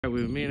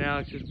Me and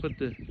Alex just put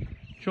the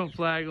Trump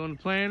flag on the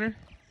planter.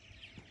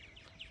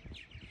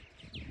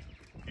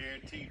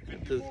 Guaranteed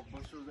 54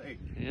 bushels of acre.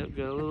 Yep,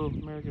 got a little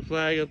American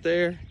flag up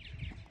there.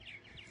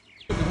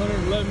 Put the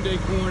 111-day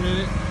corn in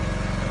it.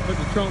 Put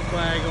the Trump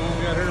flag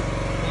on. Got her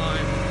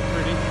flying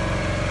pretty.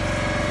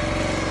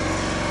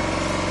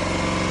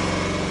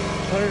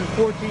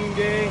 114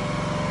 day.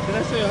 Did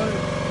I say 100?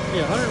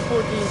 Yeah,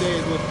 114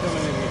 days what's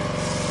coming in here.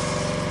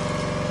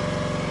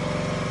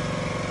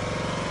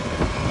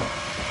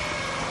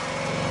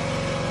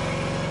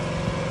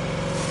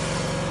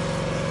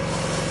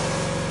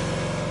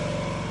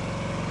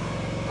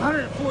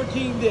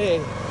 Day.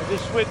 I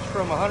just switched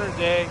from 100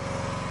 day,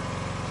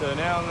 so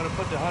now I'm going to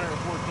put the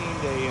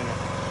 114 day in her.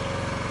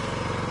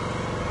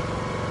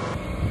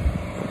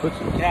 Put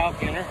some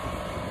talc in her.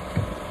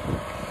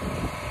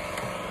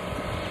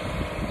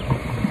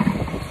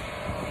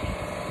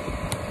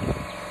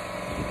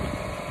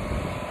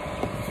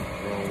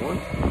 Roll one.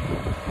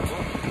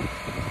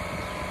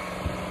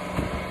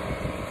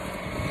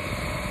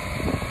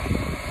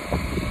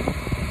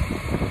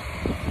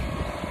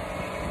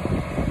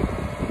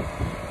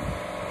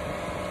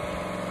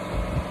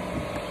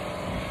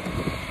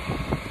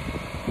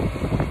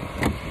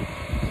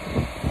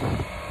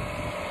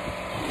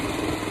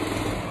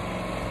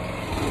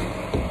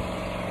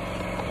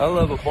 I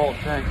love a bulk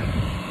tank.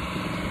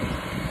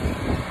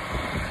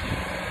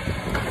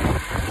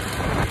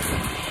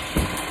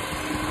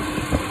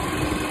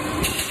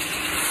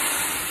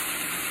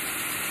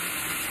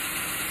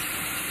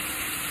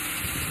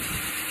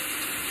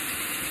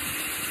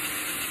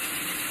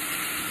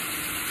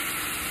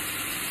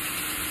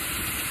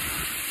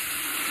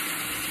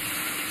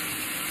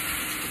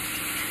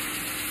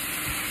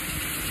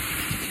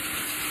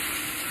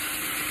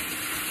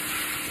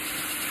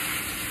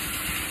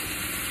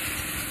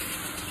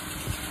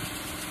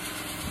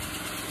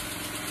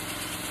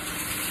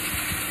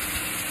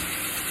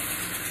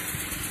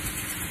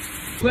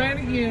 Plant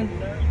again.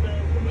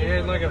 We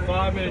had like a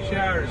 5-minute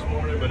shower this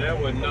morning, but that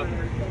wasn't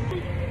nothing.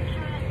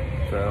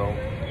 So,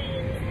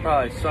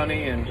 probably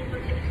sunny, and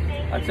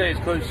I'd say it's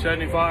close to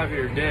 75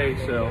 here today,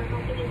 so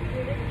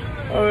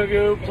I'm gonna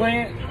go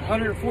plant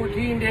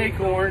 114 day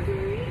corn.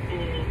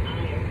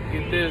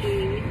 Get this,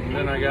 and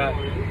then I got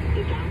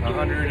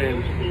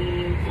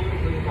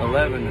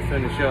 111 to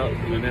finish up,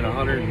 and then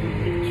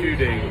 102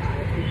 days.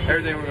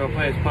 Everything we're gonna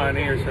plant is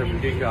Pioneer, except for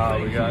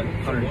decal. We got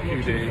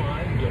 102 days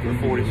for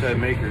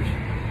 47 acres.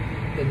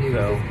 The news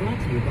So, is brought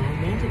to you by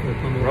Manticore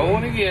Pomeranian.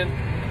 Rolling again.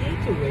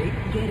 Hate to wait,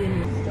 get in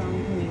with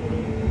Strong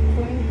community.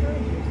 So I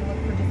encourage you to look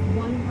for just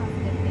one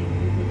positive thing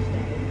each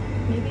day.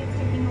 Maybe it's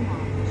taking a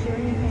walk,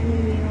 sharing a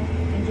family meal,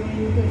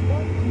 enjoying a good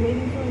book,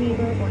 waiting for a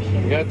neighbor, or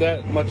sharing. Got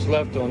that much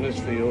left on this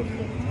field.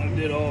 I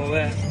did all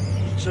that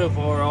so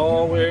far,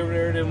 all the way over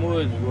there in them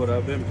woods is what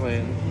I've been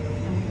planting.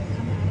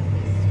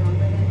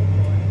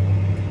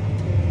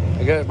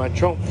 I got my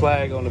Trump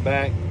flag on the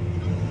back.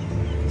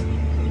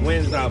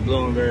 Wind's not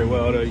blowing very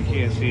well though, you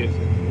can't see it.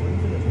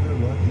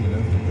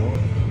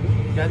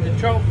 Got the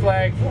Trump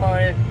flag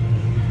flying.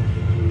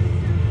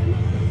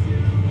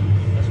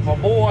 That's my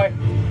boy.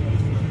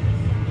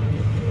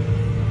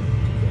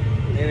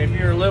 And if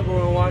you're a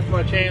liberal and watch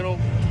my channel,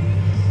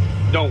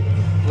 don't,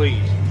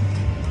 please.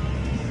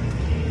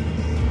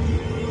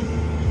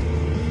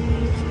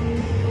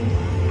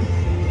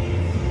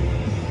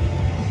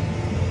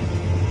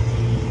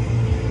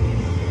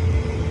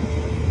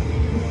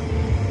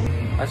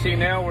 I see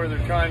now where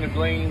they're trying to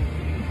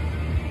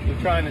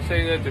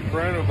say that the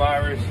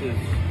coronavirus is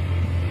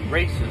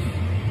racist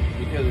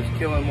because it's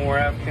killing more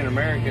African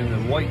Americans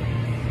than white.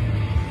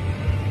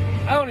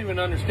 I don't even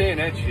understand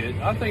that shit.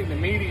 I think the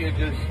media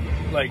just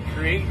like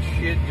creates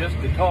shit just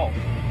to talk.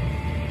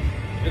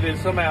 And then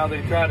somehow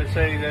they try to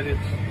say that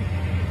it's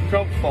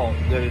Trump's fault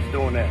that it's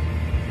doing that.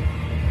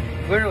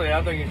 Clearly,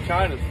 I think it's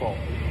China's fault.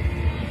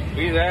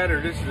 Either that or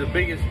this is the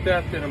biggest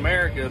theft in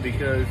America,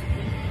 because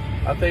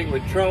I think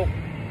with Trump,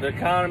 the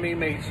economy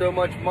made so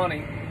much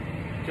money.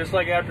 Just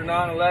like after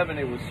 9/11,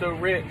 it was so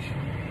rich.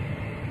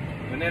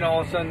 And then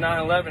all of a sudden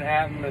 9/11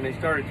 happened and they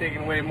started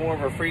taking away more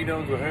of our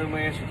freedoms with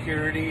Homeland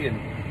Security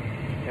and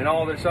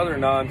all this other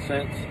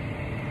nonsense.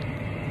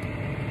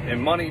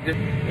 And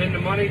then the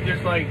money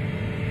just like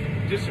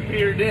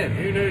disappeared in.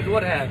 Who knows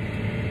what happened?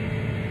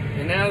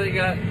 And now they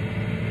got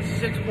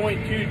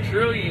 6.2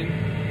 trillion.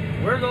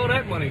 Where's all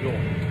that money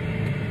going?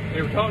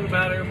 They were talking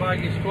about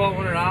everybody gets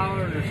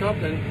 $1,200 or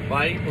something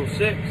by April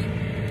 6th.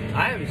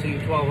 I haven't seen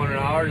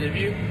 $1,200, have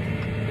you?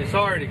 It's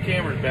sorry the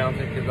camera's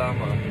bouncing because I'm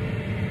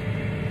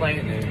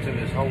planting it. It's in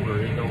this holder.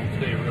 It don't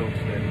stay real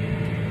steady.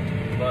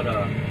 But I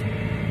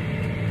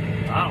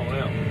don't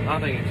know. I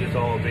think it's just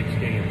all a big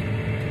scam.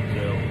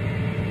 So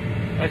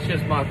that's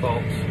just my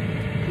thoughts.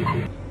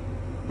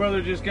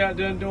 Brother just got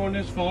done doing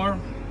this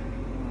farm.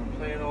 I'm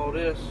planting all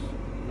this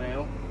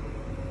now.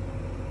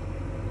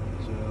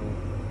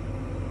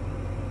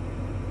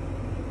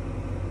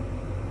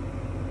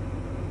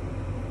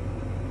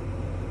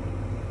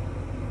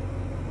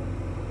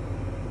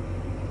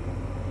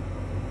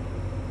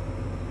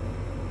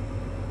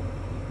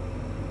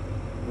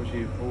 So Wish he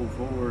had pulled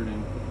forward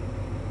and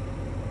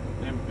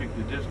then picked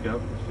the disc up.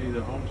 You see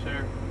the humps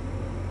there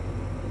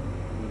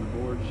with the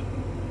boards,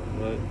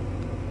 but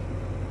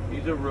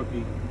he's a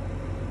rookie.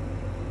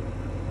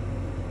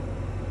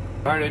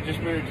 All right, I just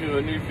moved to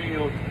a new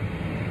field.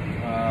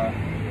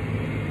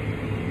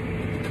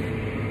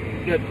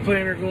 Got the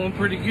planter going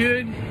pretty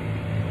good,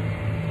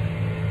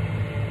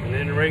 and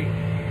then right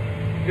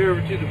go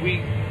over to the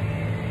wheat.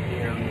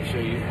 Here, let me show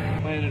you.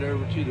 Plant it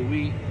over to the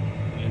wheat,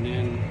 and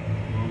then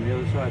on the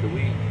other side of the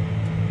wheat,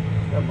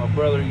 got my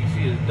brother. You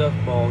see his dust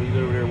ball. He's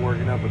over there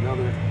working up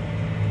another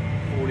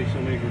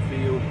 40-some acre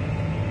field.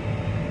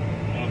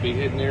 I'll be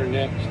hitting there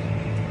next.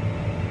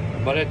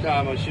 By that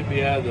time, I should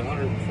be out of the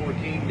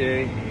 114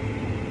 day,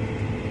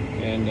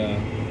 and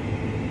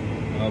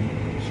I'll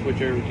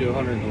switch over to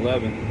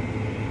 111.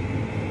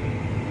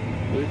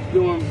 But it's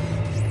going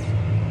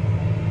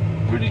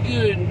pretty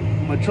good.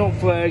 My trunk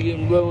flag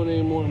isn't blowing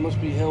anymore. It must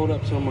be held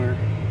up somewhere.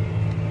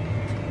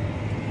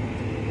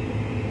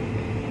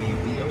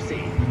 Go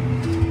see.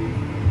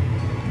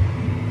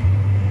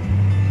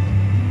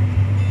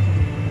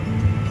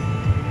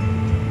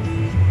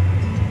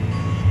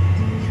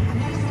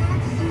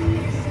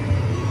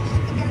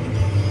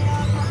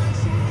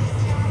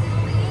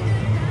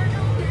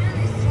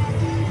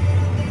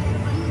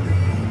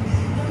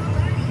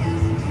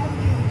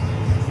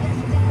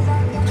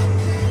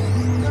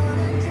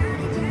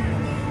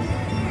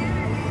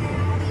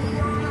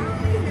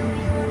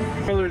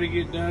 To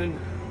get done.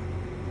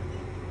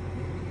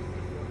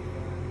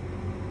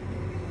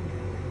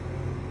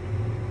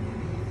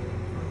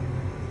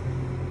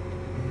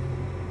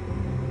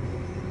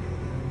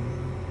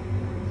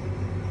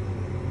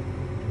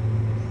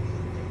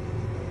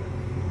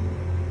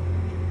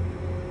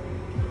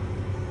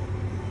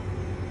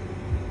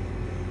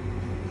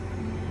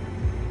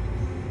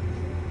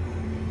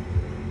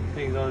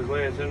 He's on his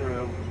last in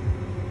row.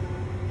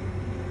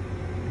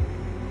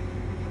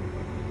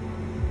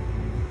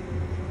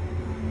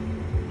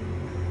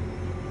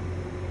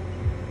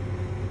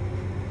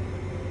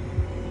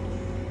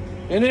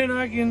 And then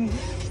I can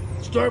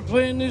start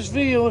playing this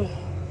field.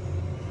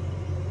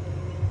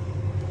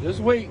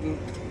 Just waiting.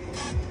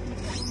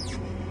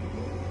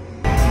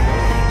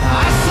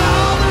 I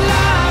saw the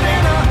light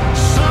in a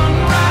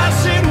sunrise,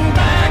 sitting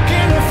back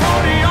in the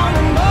 40 on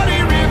the muddy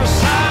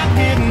riverside,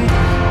 getting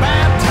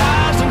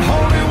baptized in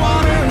holy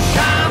water and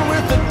shine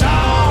with the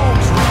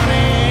dogs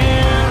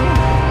running.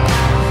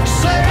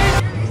 Say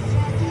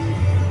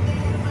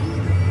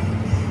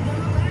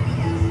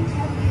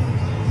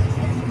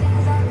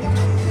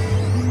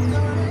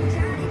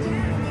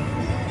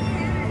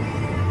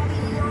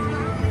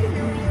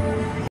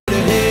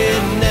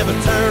never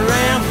turn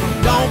around,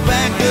 don't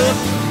back up,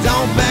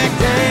 don't back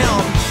down.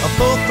 A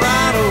full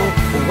throttle,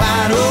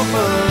 wide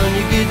open.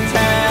 You get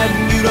tired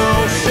and you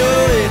don't show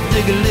it.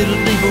 Dig a little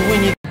deeper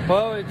when you.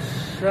 Well, it's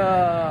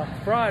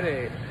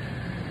Friday.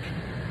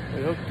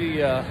 We hooked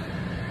the,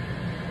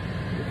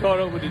 we caught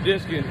up with the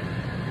discing.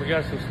 We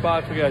got some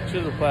spots. We got a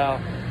chisel plow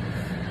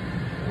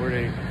where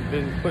they've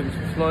been putting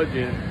some sludge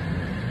in.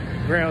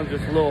 The ground's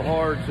just a little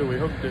hard, so we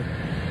hooked the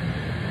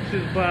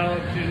chisel plow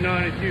up to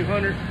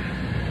 9200.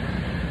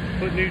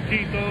 Put new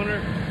teeth on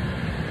her.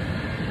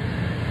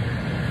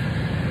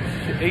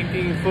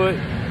 18 foot.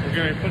 We're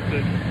going to put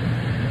the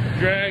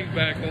drags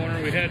back on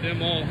her. We had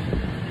them all.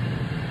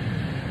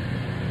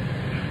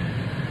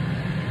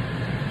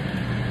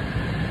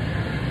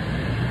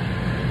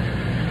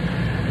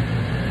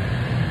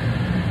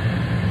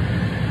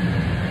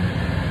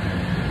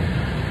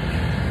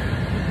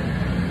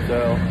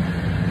 So,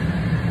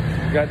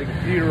 got the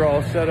computer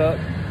all set up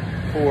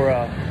for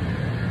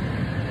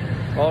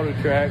auto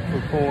track for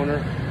pulling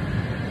her.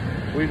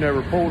 We've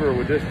never pulled her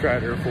with this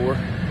tractor before.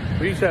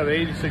 We used to have an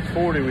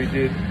 8640. We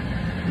did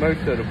most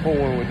of the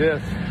pulling with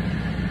this,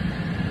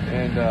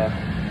 and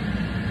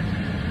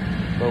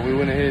but we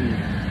went ahead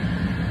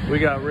and we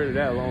got rid of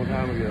that a long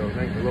time ago.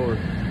 Thank the Lord.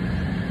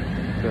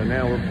 So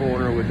now we're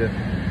pulling her with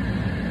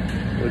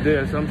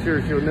this. I'm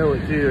sure she'll know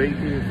it too.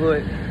 18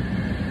 foot,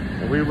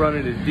 and we run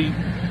it as deep.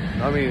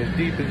 I mean, as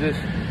deep as this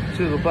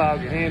chisel plow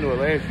can handle it.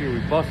 Last year we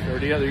busted, or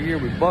the other year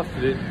we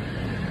busted it.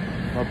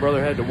 My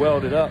brother had to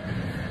weld it up.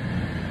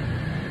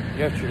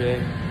 Yesterday,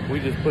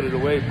 we just put it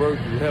away, broke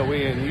it. Hell,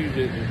 we hadn't used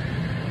it in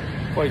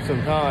quite some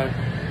time.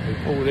 We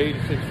pulled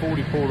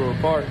 8640, pulled her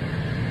apart.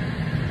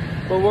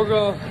 But we're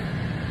gonna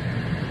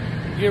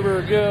give her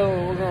a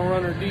go. We're gonna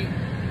run her deep.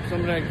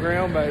 Some of that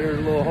ground back there is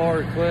a little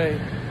hard clay.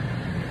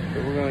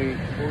 So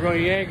we're gonna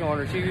yank on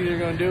her. She's either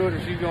gonna do it or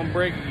she's gonna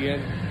break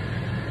again.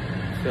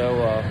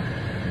 So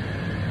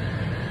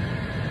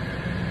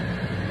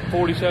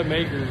 47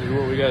 acres is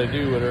what we got to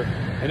do with her,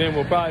 and then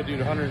we'll probably do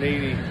the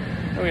 180.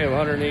 We have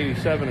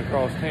 187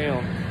 across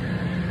town,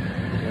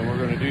 and we're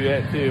going to do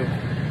that too.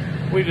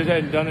 We just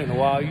hadn't done it in a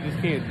while. You just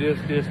can't this.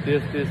 You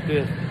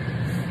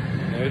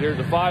know, there's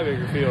a 5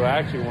 acre field I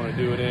actually want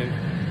to do it in.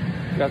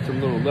 Got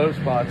some little low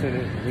spots in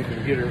it. We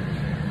can get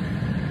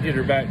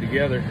her back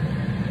together.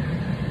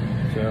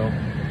 So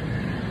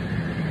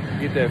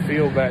get that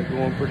field back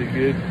going pretty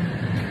good.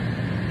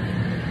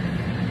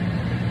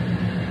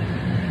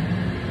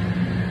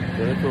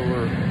 So that's what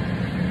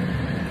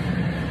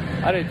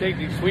I didn't take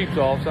these sweeps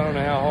off, so I don't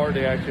know how hard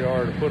they actually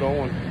are to put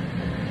on.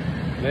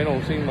 They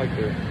don't seem like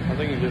they're, I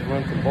think you just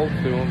run some bolts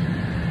to them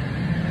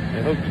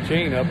and hook the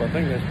chain up. I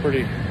think that's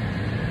pretty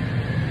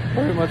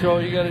much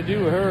all you got to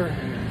do with her.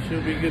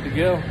 She'll be good to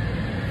go.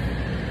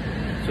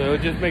 So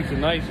it just makes it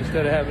nice,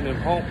 instead of having them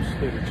humps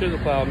that the chisel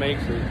plow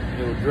makes,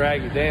 it'll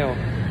drag it down.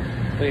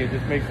 I think it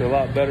just makes it a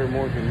lot better,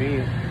 more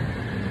convenient.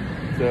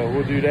 So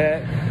we'll do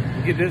that,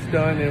 we'll get this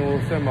done, and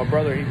we'll send my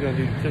brother, he's gonna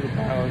do the chisel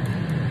plowing.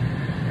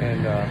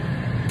 And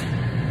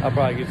I'll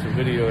probably get some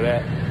video of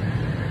that.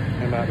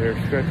 Him out there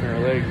stretching her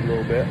legs a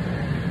little bit.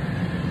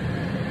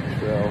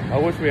 So I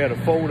wish we had a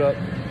fold up.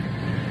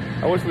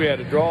 I wish we had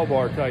a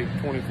drawbar type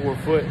 24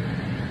 foot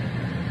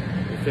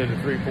instead of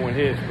 3-point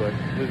hitch, but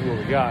this is what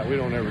we got. We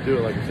don't ever do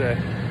it, like I said.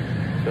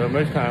 So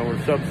most time we're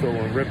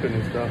subsoling, ripping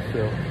and stuff,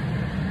 so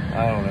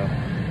I don't know.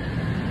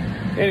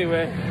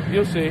 Anyway,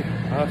 you'll see.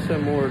 I'll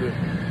send more to,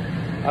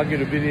 I'll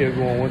get a video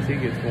going once he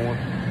gets going.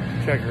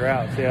 Check her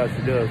out, see how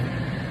she does.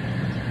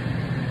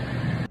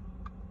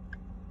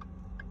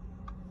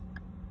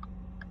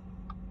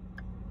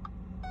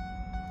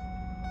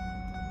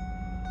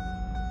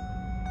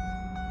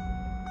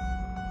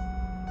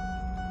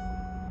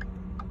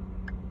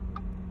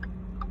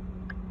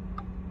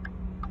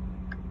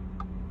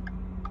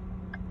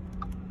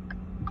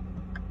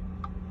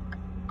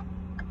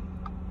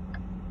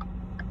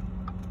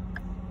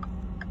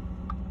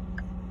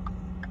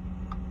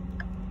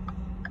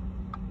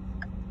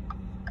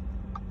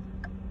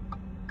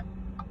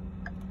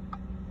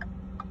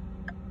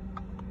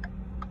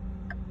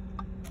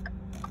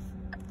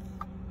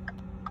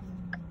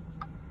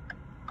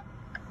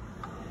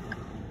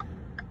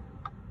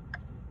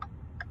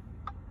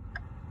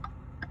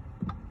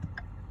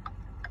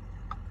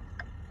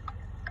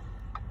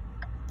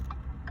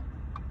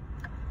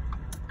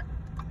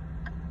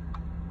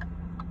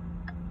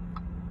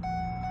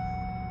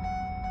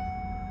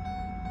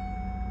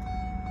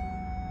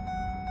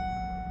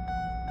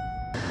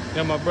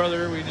 Got my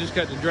brother, we just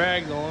got the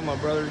drags on. My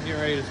brother's getting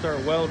ready to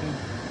start welding.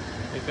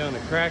 They found a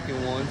crack in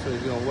one, so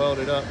he's gonna weld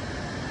it up.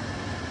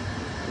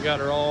 We got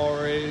her all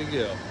ready to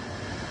go.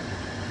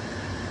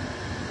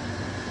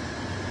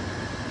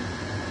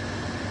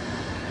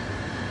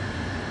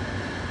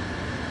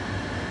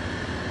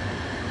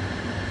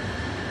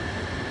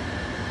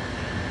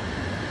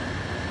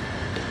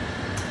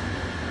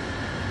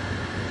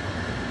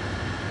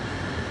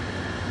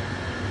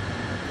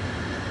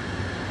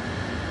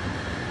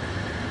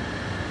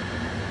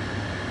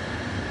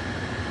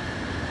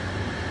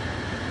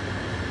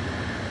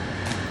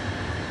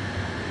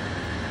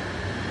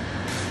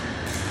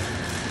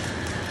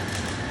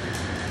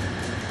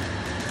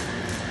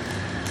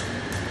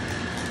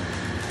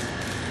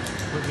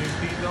 Put new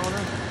feet on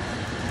her.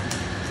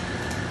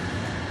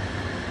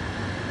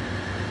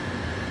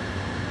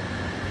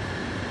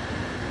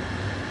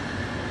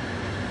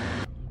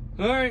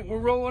 All right, we're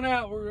rolling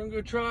out. We're gonna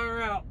go try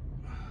her out.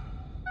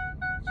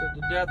 Set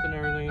the depth and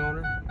everything on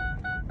her.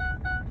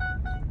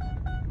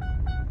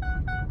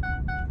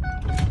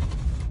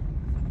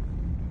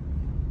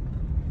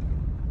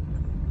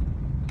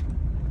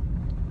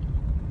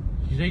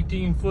 She's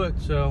 18 foot,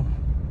 so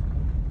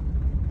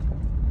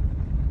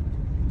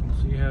we'll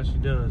see how she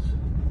does.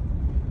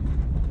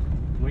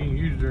 We ain't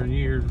used her in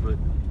years, but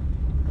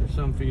there's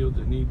some fields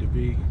that need to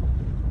be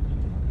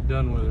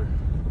done with her.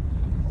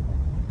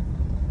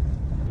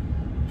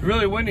 It's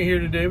really windy here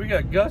today. We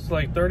got gusts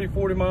like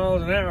 30-40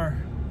 miles an hour,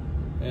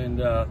 and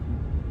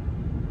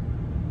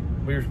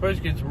we were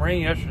supposed to get some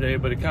rain yesterday,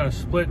 but it kind of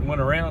split and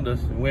went around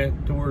us and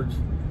went towards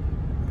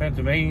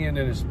Pennsylvania, and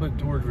then it split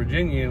towards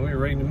Virginia, and we were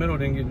right in the middle,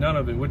 didn't get none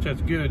of it, which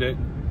that's good. If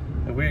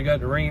we had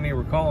got the rain they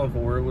were calling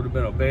for, it would have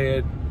been a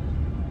bad,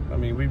 I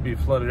mean, we'd be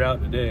flooded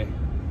out today.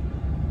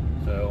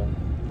 So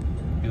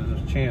gives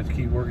us a chance to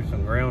keep working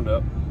some ground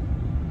up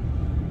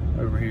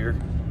over here.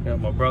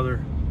 Got my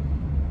brother,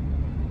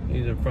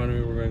 he's in front of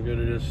me. We're gonna go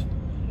to this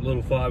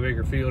little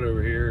 5-acre field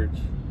over here.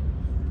 It's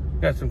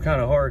got some kind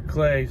of hard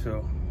clay,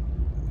 so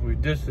we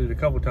dished it a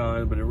couple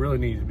times, but it really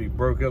needs to be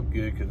broke up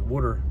good, because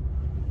water,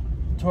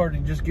 it's hard to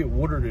just get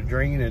water to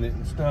drain in it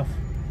and stuff.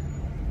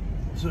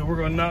 So we're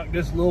gonna knock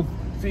this little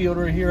field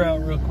right here out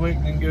real quick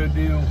and then go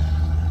do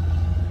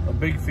a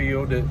big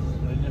field that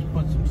I just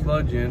put some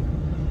sludge in.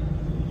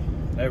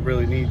 That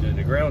really needs it.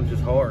 The ground's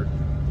just hard.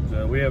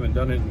 So we haven't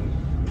done it in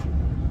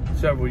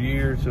several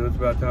years, so it's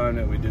about time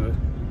that we do it.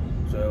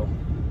 So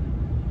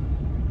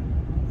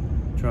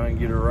try and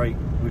get her right.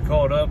 We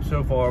caught up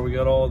so far. We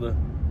got all the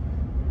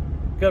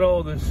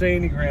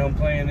sandy ground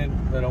planted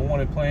that I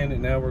wanted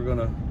planted. Now we're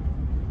gonna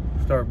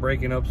start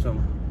breaking up some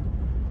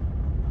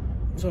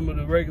of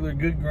the regular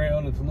good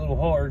ground. It's a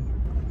little hard,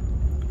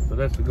 so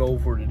that's the goal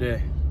for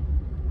today.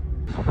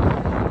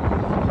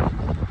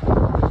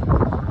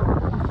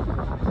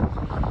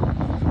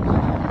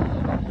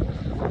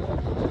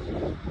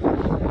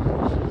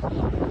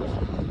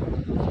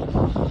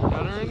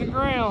 Got her in the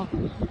ground.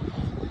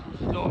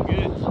 She's doing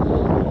good.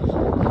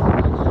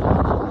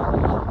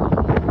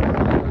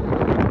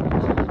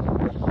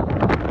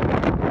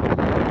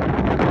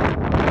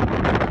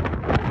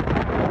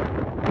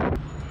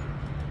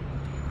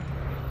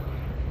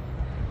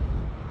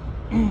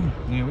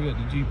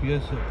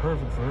 GPS set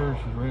perfect for her.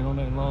 She's right on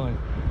that line,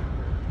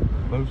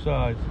 both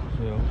sides.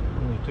 So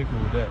I'm really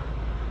tickled with that.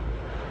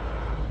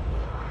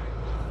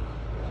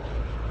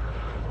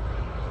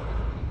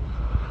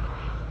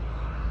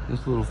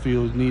 This little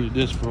field's needed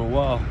this for a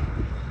while.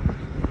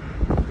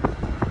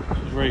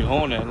 She's right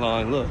on that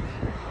line. Look,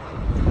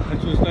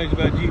 that's what's nice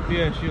about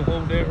GPS. She'll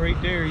hold that right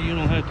there. You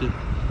don't have to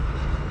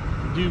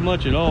do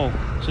much at all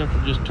except for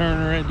just turn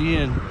her at the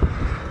end.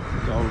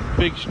 It's a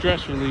big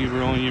stress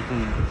reliever on you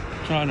from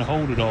trying to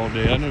hold it all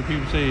day. I know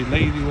people say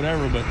lazy,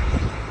 whatever, but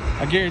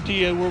I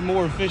guarantee you we're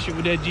more efficient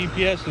with that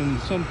GPS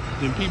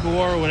than people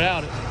are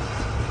without it.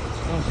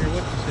 I don't care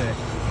what you say.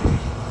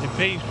 It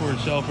pays for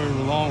itself over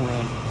the long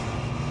run.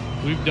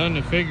 We've done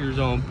the figures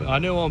on, I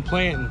know on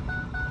planting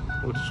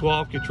with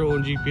swath control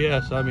and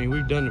GPS, I mean,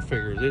 we've done the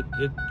figures. It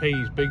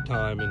pays big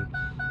time. And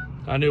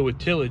I know with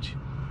tillage,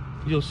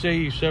 you'll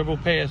save several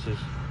passes.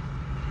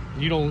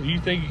 You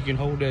think you can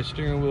hold that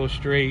steering wheel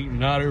straight and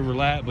not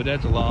overlap, but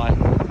that's a lie.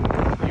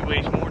 You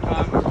waste more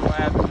time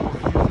overlapping, more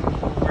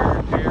wear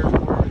and tear,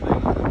 more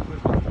everything on the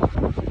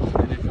equipment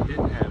than if you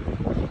didn't have it.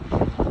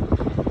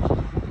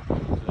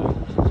 So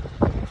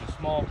it's a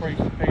small price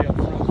to pay up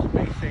front, so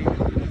big savings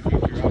in the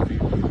future, I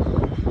feel.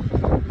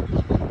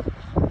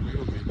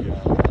 Real good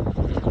job.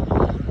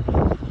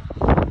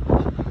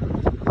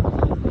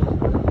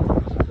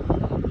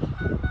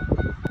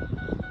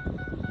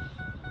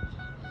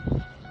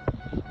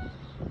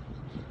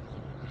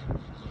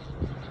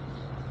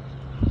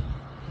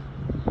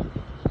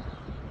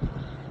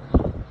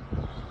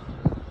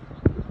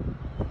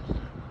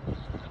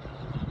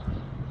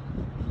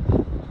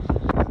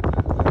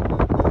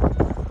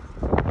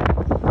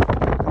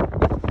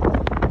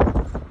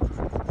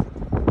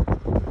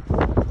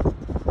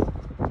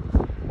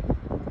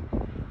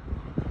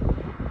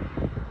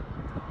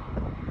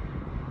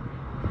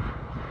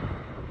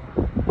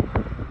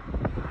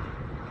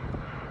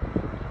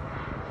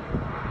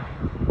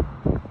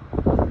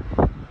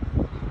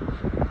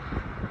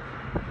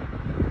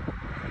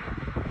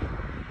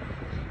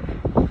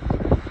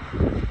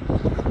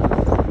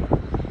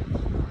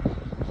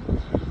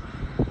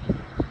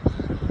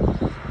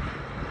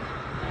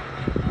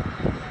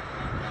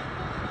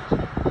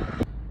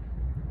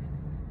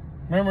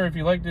 Remember, if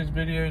you like this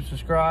video,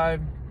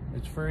 subscribe.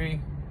 It's free.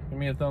 Give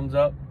me a thumbs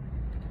up.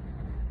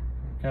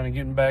 Kind of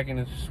getting back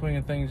into the swing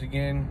of things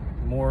again.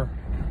 More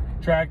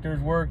tractors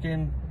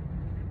working,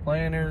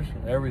 planters,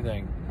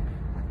 everything.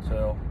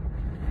 So,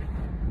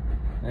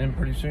 and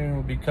pretty soon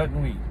we'll be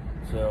cutting wheat.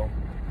 So,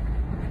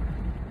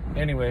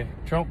 anyway,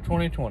 Trump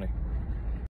 2020.